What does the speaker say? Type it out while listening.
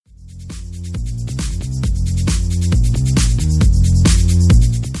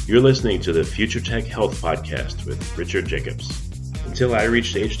You're listening to the Future Tech Health Podcast with Richard Jacobs. Until I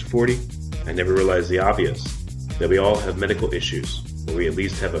reached age 40, I never realized the obvious, that we all have medical issues, or we at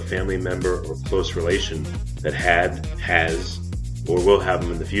least have a family member or close relation that had, has, or will have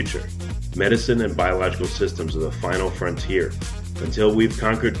them in the future. Medicine and biological systems are the final frontier. Until we've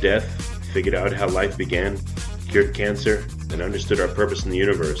conquered death, figured out how life began, cured cancer, and understood our purpose in the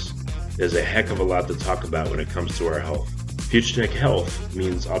universe, there's a heck of a lot to talk about when it comes to our health. Future Tech Health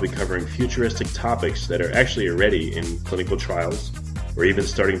means I'll be covering futuristic topics that are actually already in clinical trials, or even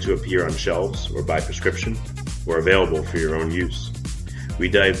starting to appear on shelves or by prescription, or available for your own use. We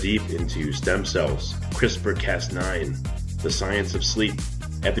dive deep into stem cells, CRISPR-Cas9, the science of sleep,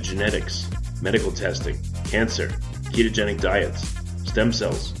 epigenetics, medical testing, cancer, ketogenic diets, stem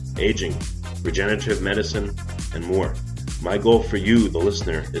cells, aging, regenerative medicine, and more. My goal for you, the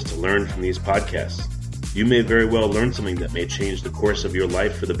listener, is to learn from these podcasts. You may very well learn something that may change the course of your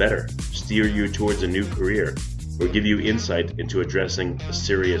life for the better, steer you towards a new career, or give you insight into addressing a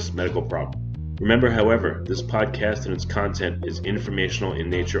serious medical problem. Remember, however, this podcast and its content is informational in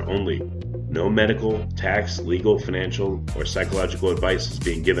nature only. No medical, tax, legal, financial, or psychological advice is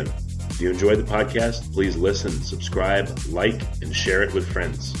being given. If you enjoy the podcast, please listen, subscribe, like, and share it with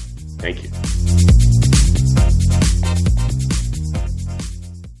friends. Thank you.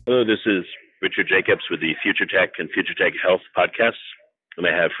 Hello, this is Richard Jacobs with the Future Tech and Future Tech Health podcasts. And I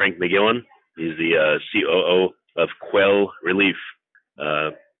have Frank McGillen. He's the COO of Quell Relief.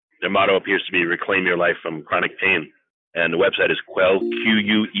 Their motto appears to be reclaim your life from chronic pain. And the website is Quell,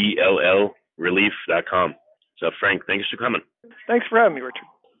 Quell, relief.com. So Frank, thanks for coming. Thanks for having me, Richard.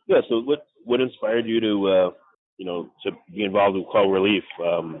 Yeah, so what inspired you to be involved with Quell Relief?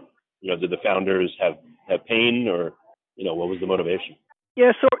 Did the founders have pain, or, what was the motivation?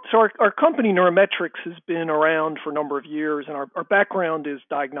 Yeah, so our company Neurometrics has been around for a number of years, and our background is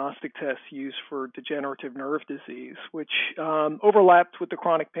diagnostic tests used for degenerative nerve disease, which overlapped with the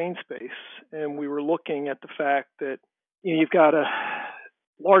chronic pain space. And we were looking at the fact that you've got a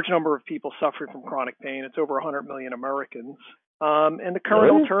large number of people suffering from chronic pain. It's over 100 million Americans. And the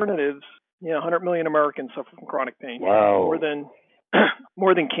current alternatives, 100 million Americans suffer from chronic pain. Wow.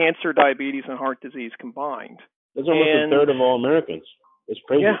 More than cancer, diabetes, and heart disease combined. That's almost a third of all Americans. It's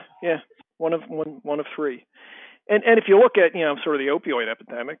crazy. Yeah. One of three. And if you look at, sort of the opioid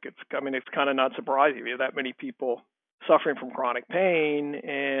epidemic, it's kind of not surprising. You have that many people suffering from chronic pain,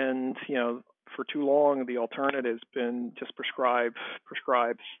 and, for too long, the alternative's been just prescribes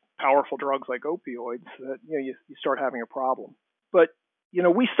powerful drugs like opioids that, you start having a problem. But,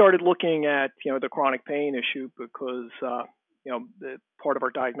 we started looking at, the chronic pain issue because, the part of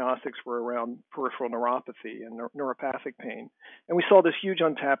our diagnostics were around peripheral neuropathy and neuropathic pain. And we saw this huge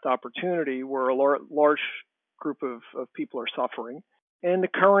untapped opportunity where a large group of people are suffering, and the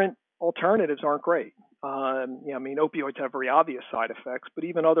current alternatives aren't great. Opioids have very obvious side effects, but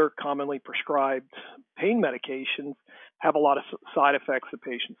even other commonly prescribed pain medications have a lot of side effects that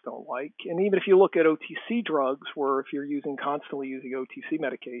patients don't like. And even if you look at OTC drugs, where if you're constantly using OTC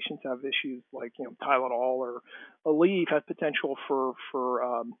medications, have issues like Tylenol or Aleve have potential for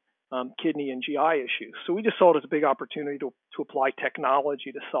kidney and GI issues. So we just saw it as a big opportunity to apply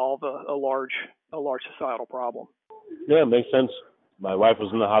technology to solve a large societal problem. Yeah, it makes sense. My wife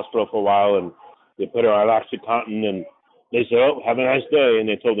was in the hospital for a while, and they put her on OxyContin, and they said, "Oh, have a nice day," and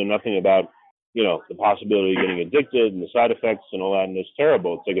they told her nothing about, the possibility of getting addicted and the side effects and all that, and it's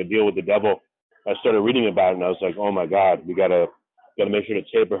terrible. It's like a deal with the devil. I started reading about it, and I was like, "Oh my God, we gotta make sure to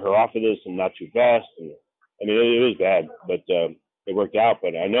taper her off of this and not too fast." And it was bad, but it worked out.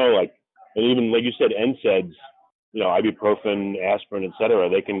 But I know, and even like you said, NSAIDs, ibuprofen, aspirin, etc.,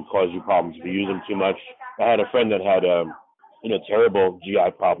 they can cause you problems if you use them too much. I had a friend that had terrible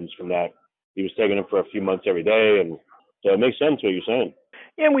GI problems from that. He was taking them for a few months every day, and so it makes sense what you're saying.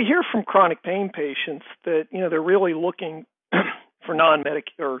 Yeah, and we hear from chronic pain patients that they're really looking for non-medic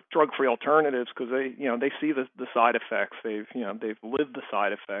or drug-free alternatives because they see the side effects. They've lived the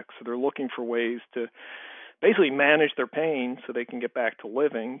side effects, so they're looking for ways to basically manage their pain so they can get back to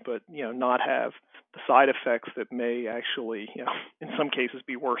living, but not have the side effects that may actually in some cases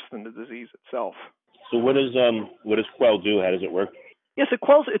be worse than the disease itself. So what does Quell do? How does it work? Yes,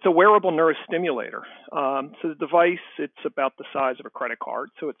 it's a wearable neurostimulator. So the device, it's about the size of a credit card.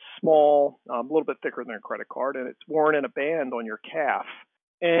 So it's small, a little bit thicker than a credit card, and it's worn in a band on your calf.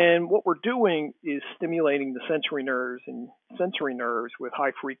 And what we're doing is stimulating the sensory nerves with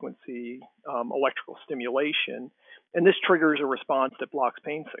high frequency electrical stimulation. And this triggers a response that blocks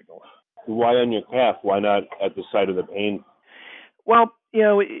pain signals. Why on your calf? Why not at the site of the pain? Well,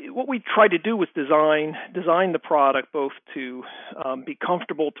 what we tried to do was design the product both to be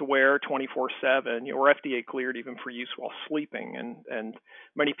comfortable to wear 24/7. We're FDA cleared even for use while sleeping, and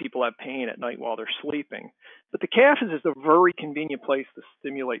many people have pain at night while they're sleeping. But the calf is just a very convenient place to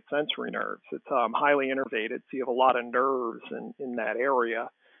stimulate sensory nerves. It's highly innervated, so you have a lot of nerves in that area.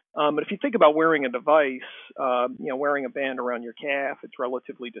 But if you think about wearing a device, wearing a band around your calf, it's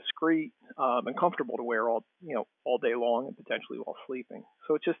relatively discreet and comfortable to wear all day long and potentially while sleeping.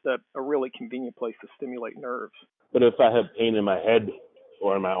 So it's just a really convenient place to stimulate nerves. But if I have pain in my head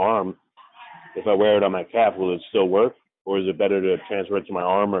or in my arm, if I wear it on my calf, will it still work? Or is it better to transfer it to my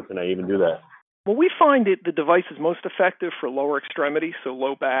arm, or can I even do that? Well, we find that the device is most effective for lower extremities, so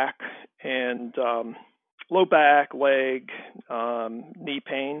low back, leg, knee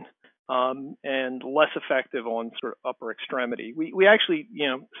pain, and less effective on sort of upper extremity. We actually,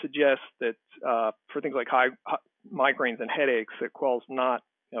 suggest that for things like high migraines and headaches, that coil's not,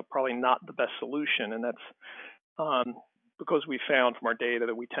 probably not the best solution, and that's because we found from our data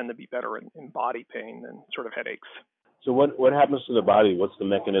that we tend to be better in body pain than sort of headaches. So what happens to the body? What's the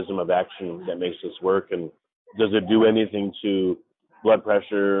mechanism of action that makes this work? And does it do anything to blood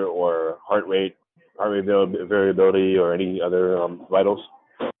pressure or heart rate variability, or any other vitals?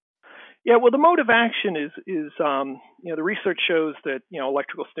 Yeah, well, the mode of action is the research shows that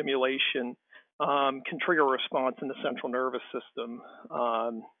electrical stimulation can trigger a response in the central nervous system.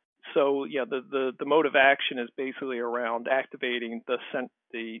 The mode of action is basically around activating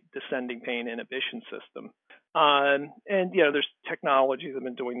the descending pain inhibition system. There's technologies that have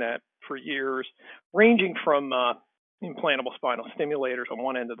been doing that for years, ranging from implantable spinal stimulators on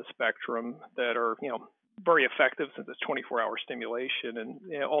one end of the spectrum that are, very effective since it's 24-hour stimulation,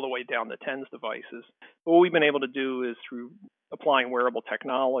 and all the way down to TENS devices. But what we've been able to do is, through applying wearable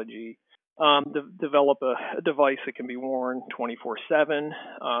technology, develop a device that can be worn 24/7,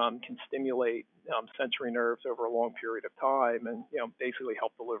 can stimulate sensory nerves over a long period of time, and basically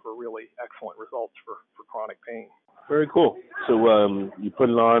help deliver really excellent results for chronic pain. Very cool. So you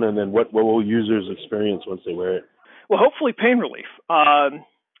put it on, and then what will users experience once they wear it? Well, hopefully pain relief.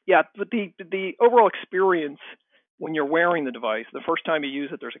 But the overall experience when you're wearing the device, the first time you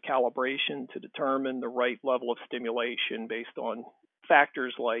use it, there's a calibration to determine the right level of stimulation based on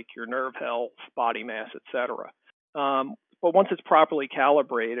factors like your nerve health, body mass, etc. But once it's properly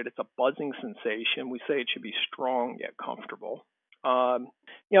calibrated, it's a buzzing sensation. We say it should be strong yet comfortable.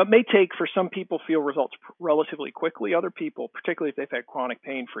 It may take, for some people, feel results relatively quickly. Other people, particularly if they've had chronic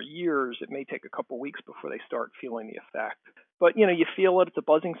pain for years, it may take a couple weeks before they start feeling the effect. But, you feel it. It's a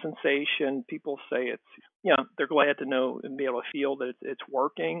buzzing sensation. People say it's, they're glad to know and be able to feel that it's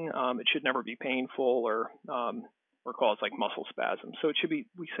working. It should never be painful or cause like muscle spasms. So it should be,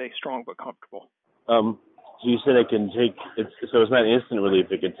 we say, strong but comfortable. So you said it can take, so it's not instant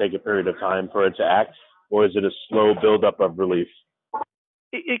relief. It can take a period of time for it to act, or is it a slow buildup of relief?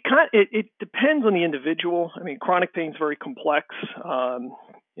 It depends on the individual. I mean, chronic pain is very complex.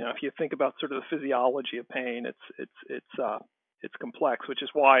 If you think about sort of the physiology of pain, it's complex, which is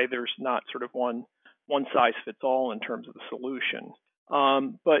why there's not sort of one size fits all in terms of the solution.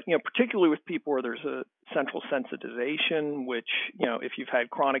 But particularly with people where there's a central sensitization, which if you've had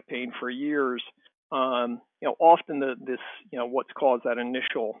chronic pain for years, often what's caused that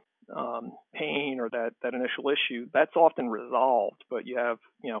initial pain or that initial issue, that's often resolved. But you have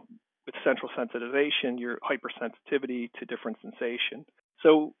with central sensitization, your hypersensitivity to different sensation.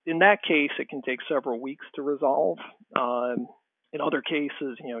 So in that case, it can take several weeks to resolve. In other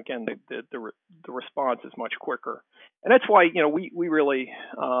cases, again, the response is much quicker. And that's why, we really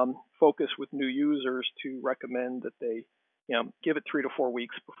focus with new users to recommend that they, give it 3 to 4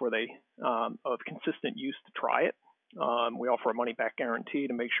 weeks before they, of consistent use, to try it. We offer a money-back guarantee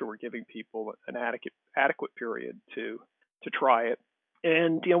to make sure we're giving people an adequate period to try it.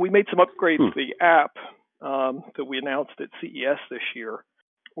 And, we made some upgrades to the app that we announced at CES this year,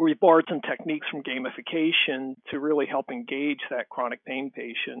 where we borrowed some techniques from gamification to really help engage that chronic pain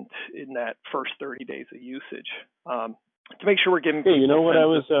patient in that first 30 days of usage, to make sure we're giving people what I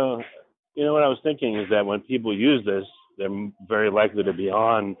was thinking is that when people use this, they're very likely to be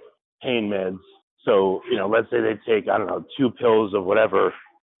on pain meds. So, let's say they take, 2 pills of whatever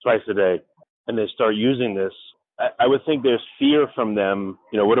twice a day, and they start using this. I would think there's fear from them.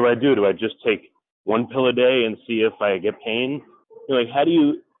 What do I do? Do I just take 1 pill a day and see if I get pain?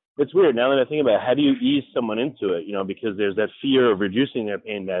 It's weird now that I think about it, how do you ease someone into it? Because there's that fear of reducing their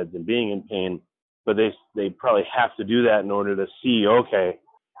pain meds and being in pain, but they probably have to do that in order to see, okay,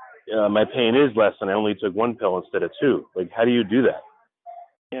 my pain is less and I only took 1 pill instead of 2. Like, how do you do that?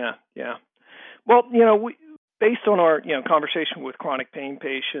 Yeah. Well, based on our conversation with chronic pain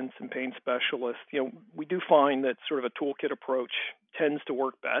patients and pain specialists, we do find that sort of a toolkit approach tends to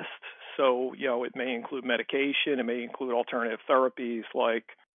work best. So it may include medication, it may include alternative therapies like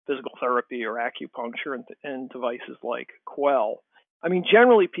physical therapy or acupuncture, and devices like Quell. I mean,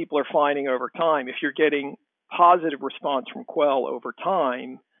 generally people are finding over time, if you're getting positive response from Quell over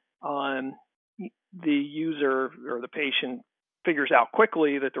time, the user or the patient figures out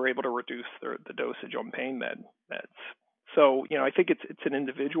quickly that they're able to reduce the dosage on pain meds. So, I think it's an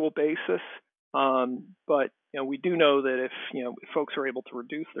individual basis, but we do know that if folks are able to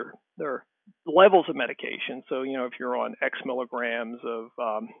reduce their levels of medication, so if you're on X milligrams of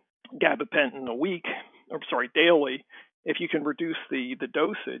gabapentin daily, if you can reduce the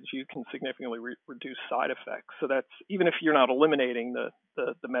dosage, you can significantly reduce side effects. So that's, even if you're not eliminating the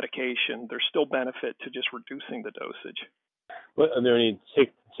medication, there's still benefit to just reducing the dosage. But are there any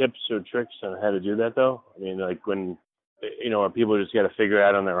tips or tricks on how to do that, though? I mean, like when, are people just got to figure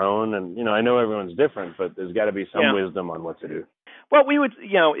out on their own? And, I know everyone's different, but there's got to be some wisdom on what to do. Well, we would,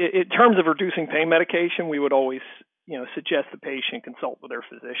 in terms of reducing pain medication, we would always, suggest the patient consult with their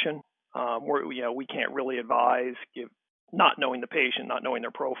physician. We can't really advise, not knowing the patient, not knowing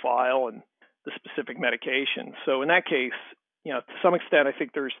their profile and the specific medication. So in that case, to some extent, I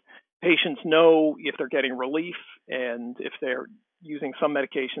think patients know if they're getting relief, and if they're using some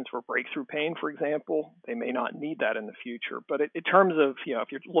medications for breakthrough pain, for example, they may not need that in the future. But in terms of,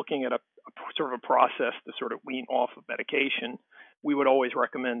 if you're looking at a sort of a process to sort of wean off of medication, we would always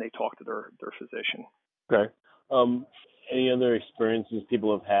recommend they talk to their physician. Okay. Any other experiences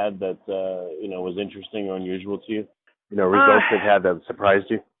people have had that, was interesting or unusual to you? Results they've had that surprised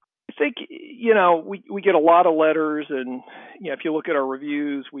you? I think, we get a lot of letters, and, if you look at our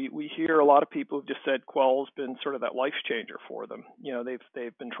reviews, we hear a lot of people who've just said Quell's been sort of that life changer for them.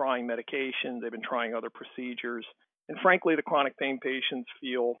 They've been trying medications, they've been trying other procedures, and frankly, the chronic pain patients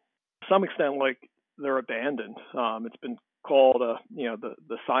feel to some extent like they're abandoned. It's been called,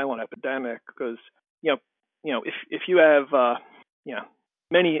 the silent epidemic, because, if you have,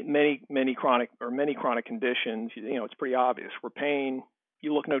 many chronic conditions, it's pretty obvious. For pain,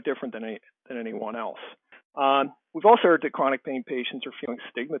 you look no different than anyone else. We've also heard that chronic pain patients are feeling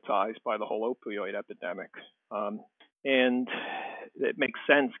stigmatized by the whole opioid epidemic, and it makes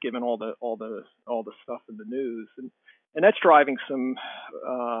sense given all the stuff in the news, and that's driving some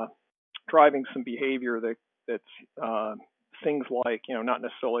behavior that's things like not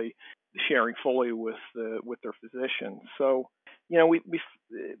necessarily sharing fully with their physician. So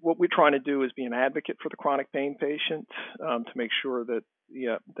what we're trying to do is be an advocate for the chronic pain patient, to make sure that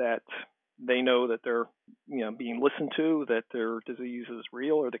that they know that they're being listened to, that their disease is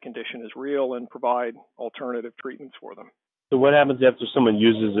real or the condition is real, and provide alternative treatments for them. So what happens after someone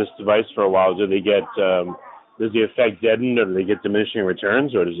uses this device for a while? Do they get does the effect deaden, or do they get diminishing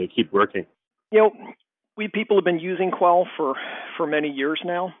returns, or does it keep working? People have been using Quell for many years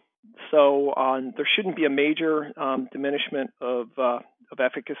now, so there shouldn't be a major diminishment of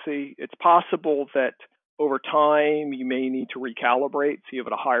efficacy. It's possible that over time you may need to recalibrate, so you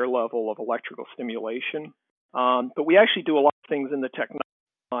have a higher level of electrical stimulation. But we actually do a lot of things in the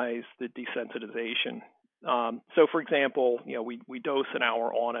technology, the desensitization. So, for example, we dose an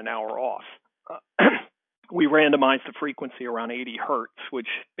hour on, an hour off. We randomize the frequency around 80 hertz, which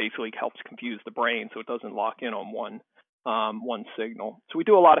basically helps confuse the brain so it doesn't lock in on one signal. So we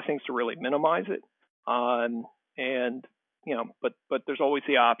do a lot of things to really minimize it. But there's always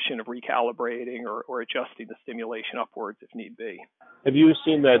the option of recalibrating or adjusting the stimulation upwards if need be. Have you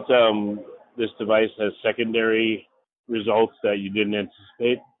seen that this device has secondary results that you didn't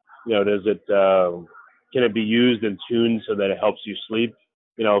anticipate? Does it can it be used and tuned so that it helps you sleep?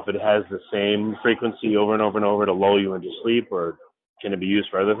 If it has the same frequency over and over and over to lull you into sleep, or can it be used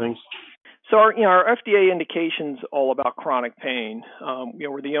for other things? So our FDA indication's all about chronic pain.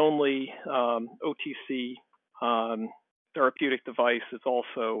 We're the only OTC therapeutic device that's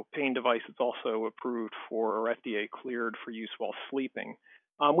also pain device that's also approved for or FDA cleared for use while sleeping.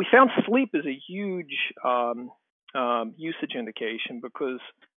 We found sleep is a huge usage indication because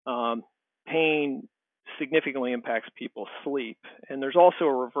pain significantly impacts people's sleep, and there's also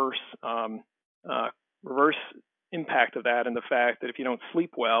a reverse impact of that in the fact that if you don't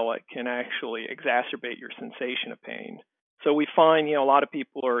sleep well, it can actually exacerbate your sensation of pain. So we find, a lot of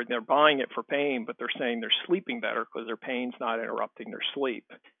people they're buying it for pain, but they're saying they're sleeping better because their pain's not interrupting their sleep.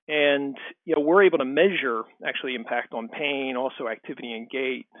 And, we're able to measure actually impact on pain, also activity and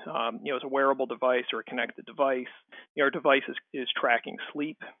gait. As a wearable device or a connected device, our device is tracking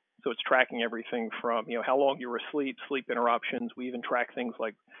sleep. So it's tracking everything from, how long you were asleep, sleep interruptions. We even track things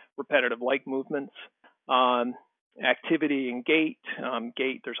like repetitive leg movements. activity and gait.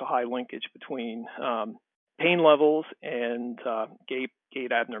 Gait, there's a high linkage between pain levels and gait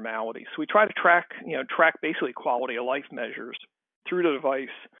abnormalities. So we try to track basically quality of life measures through the device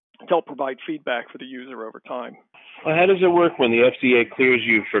to help provide feedback for the user over time. Well, how does it work when the FDA clears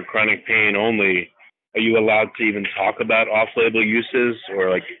you for chronic pain only? Are you allowed to even talk about off-label uses, or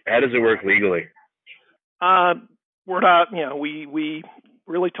like how does it work legally? We're not, we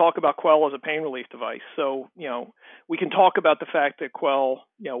really talk about Quell as a pain relief device. So, we can talk about the fact that Quell,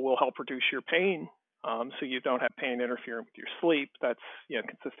 will help reduce your pain, so you don't have pain interfering with your sleep. That's,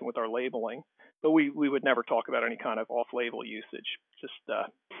 consistent with our labeling. But we would never talk about any kind of off-label usage. Just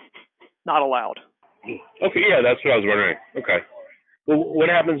not allowed. Okay, yeah, that's what I was wondering. Okay. Well, what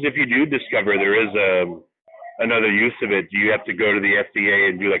happens if you do discover there is another use of it? Do you have to go to the FDA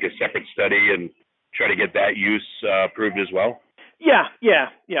and do like a separate study and try to get that use approved as well? Yeah.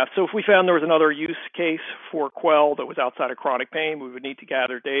 So if we found there was another use case for Quell that was outside of chronic pain, we would need to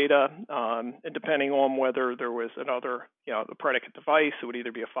gather data. And depending on whether there was another, the predicate device, it would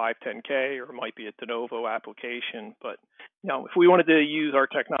either be a 510K or it might be a de novo application. But, if we wanted to use our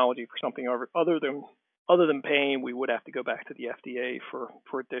technology for something other than pain, we would have to go back to the FDA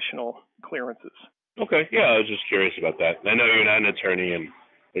for additional clearances. Okay. Yeah, I was just curious about that. I know you're not an attorney and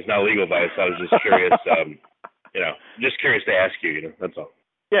it's not legal advice. I was just curious. Just curious to ask you. That's all.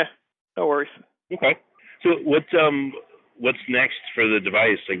 Yeah, no worries. Okay. So what's next for the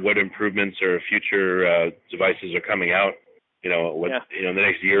device? Like, what improvements or future devices are coming out? In the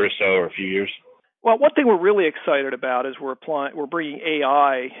next year or so, or a few years. Well, one thing we're really excited about is we're bringing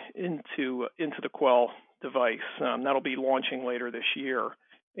AI into the Quell device. That'll be launching later this year.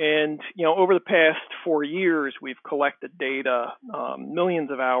 And, over the past 4 years, we've collected data,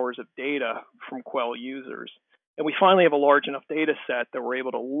 millions of hours of data from Quell users. And we finally have a large enough data set that we're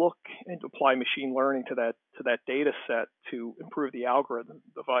able to look and apply machine learning to that data set to improve the algorithm of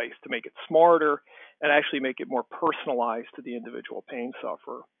the device, to make it smarter and actually make it more personalized to the individual pain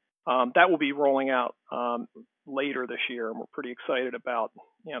sufferer. That will be rolling out later this year, and we're pretty excited about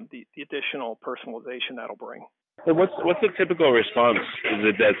the additional personalization that'll bring. So what's the typical response? Is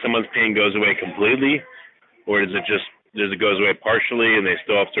it that someone's pain goes away completely, or does it goes away partially and they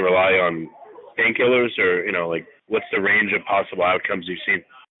still have to rely on painkillers, or what's the range of possible outcomes you've seen?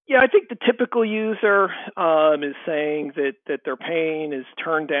 Yeah, I think the typical user is saying that their pain is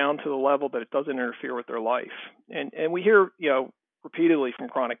turned down to the level that it doesn't interfere with their life, and we hear repeatedly from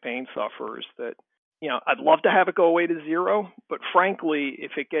chronic pain sufferers that I'd love to have it go away to zero, but frankly,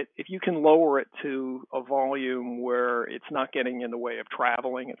 if you can lower it to a volume where it's not getting in the way of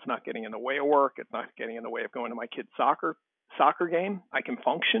traveling, it's not getting in the way of work, it's not getting in the way of going to my kid's soccer game, I can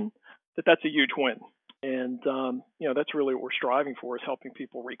function. That's a huge win. And, that's really what we're striving for, is helping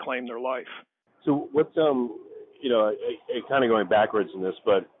people reclaim their life. So what's, kind of going backwards in this,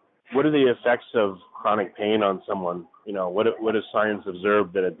 but what are the effects of chronic pain on someone? What has science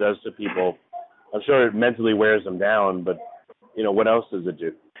observed that it does to people? I'm sure it mentally wears them down, but, what else does it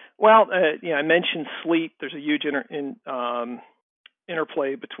do? Well, I mentioned sleep. There's a huge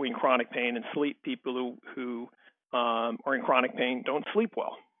interplay between chronic pain and sleep. People who are in chronic pain don't sleep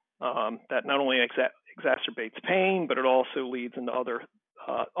well. That not only exacerbates pain, but it also leads into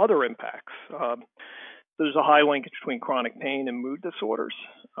other impacts. There's a high linkage between chronic pain and mood disorders.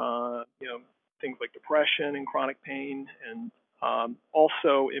 Things like depression and chronic pain, and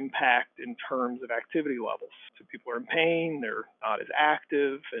also impact in terms of activity levels. So people are in pain, they're not as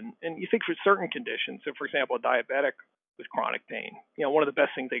active, and you think for certain conditions. So, for example, a diabetic with chronic pain, one of the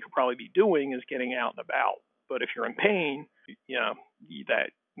best things they could probably be doing is getting out and about. But if you're in pain,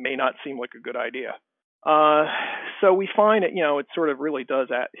 that may not seem like a good idea. So we find it sort of really does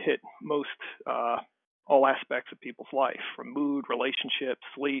hit most all aspects of people's life, from mood, relationships,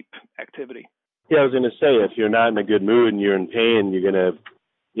 sleep, activity. Yeah, I was going to say, if you're not in a good mood and you're in pain, you're going to,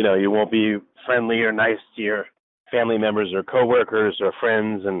 you won't be friendly or nice to your family members or coworkers or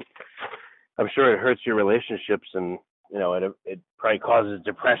friends, and I'm sure it hurts your relationships, and it probably causes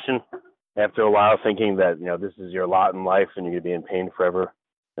depression after a while, thinking that this is your lot in life and you're going to be in pain forever.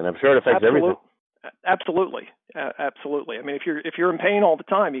 And I'm sure it affects everything. Absolutely. I mean, if you're in pain all the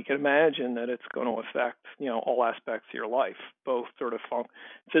time, you can imagine that it's going to affect all aspects of your life, both sort of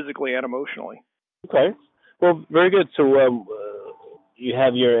physically and emotionally. Okay. Well, very good. So you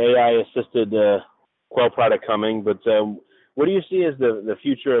have your AI-assisted Quell product coming, but what do you see as the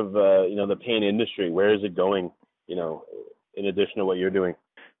future of the pain industry? Where is it going? In addition to what you're doing.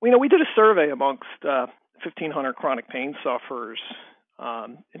 We did a survey amongst 1,500 chronic pain sufferers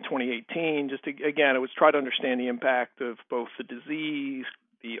in 2018. It was try to understand the impact of both the disease,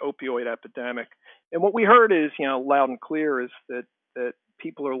 the opioid epidemic, And what we heard is, loud and clear, is that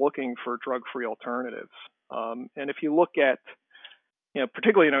people are looking for drug-free alternatives. And if you look at,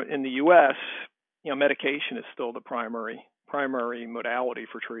 particularly in the U.S., medication is still the primary modality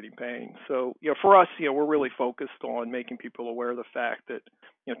for treating pain. So, for us, we're really focused on making people aware of the fact that,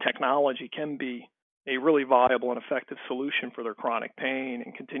 technology can be a really viable and effective solution for their chronic pain,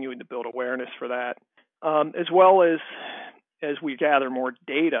 and continuing to build awareness for that, as well as we gather more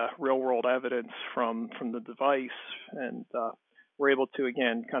data, real-world evidence from the device, and we're able to,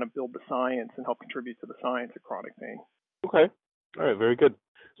 again, kind of build the science and help contribute to the science of chronic pain. Okay. All right. Very good.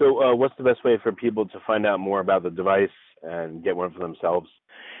 So what's the best way for people to find out more about the device and get one for themselves?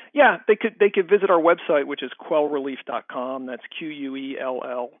 Yeah, they could visit our website, which is quellrelief.com. That's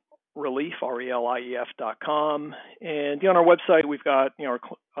QUELL relief, RELIEF.com. And on our website, we've got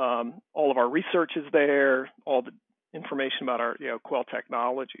all of our research is there, all the information about our Quell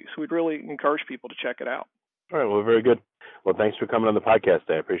technology. So we'd really encourage people to check it out. All right. Well, very good. Well, thanks for coming on the podcast.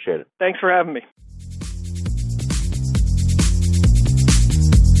 I appreciate it. Thanks for having me.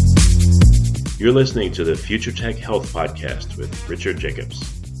 You're listening to the Future Tech Health Podcast with Richard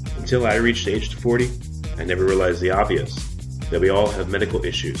Jacobs. Until I reached age 40, I never realized the obvious, that we all have medical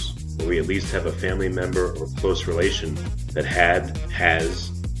issues, or we at least have a family member or close relation that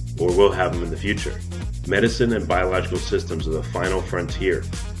has, or will have them in the future. Medicine and biological systems are the final frontier.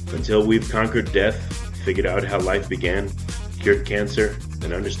 Until we've conquered death, figured out how life began, cured cancer,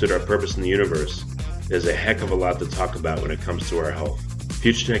 and understood our purpose in the universe, there's a heck of a lot to talk about when it comes to our health.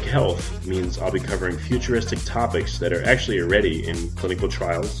 Future Tech Health means I'll be covering futuristic topics that are actually already in clinical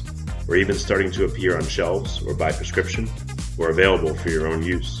trials, or even starting to appear on shelves or by prescription, or available for your own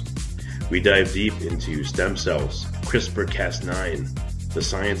use. We dive deep into stem cells, CRISPR-Cas9, the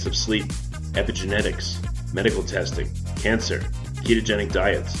science of sleep, epigenetics, medical testing, cancer, ketogenic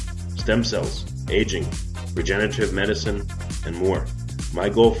diets, stem cells, aging, regenerative medicine, and more. My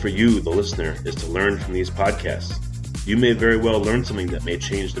goal for you, the listener, is to learn from these podcasts. You may very well learn something that may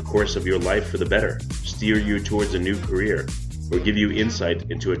change the course of your life for the better, steer you towards a new career, or give you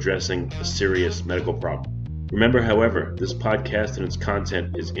insight into addressing a serious medical problem. Remember, however, this podcast and its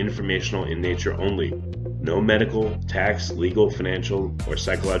content is informational in nature only. No medical, tax, legal, financial, or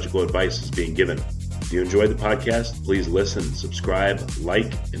psychological advice is being given. If you enjoyed the podcast, please listen, subscribe,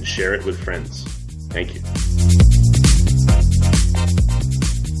 like, and share it with friends. Thank you.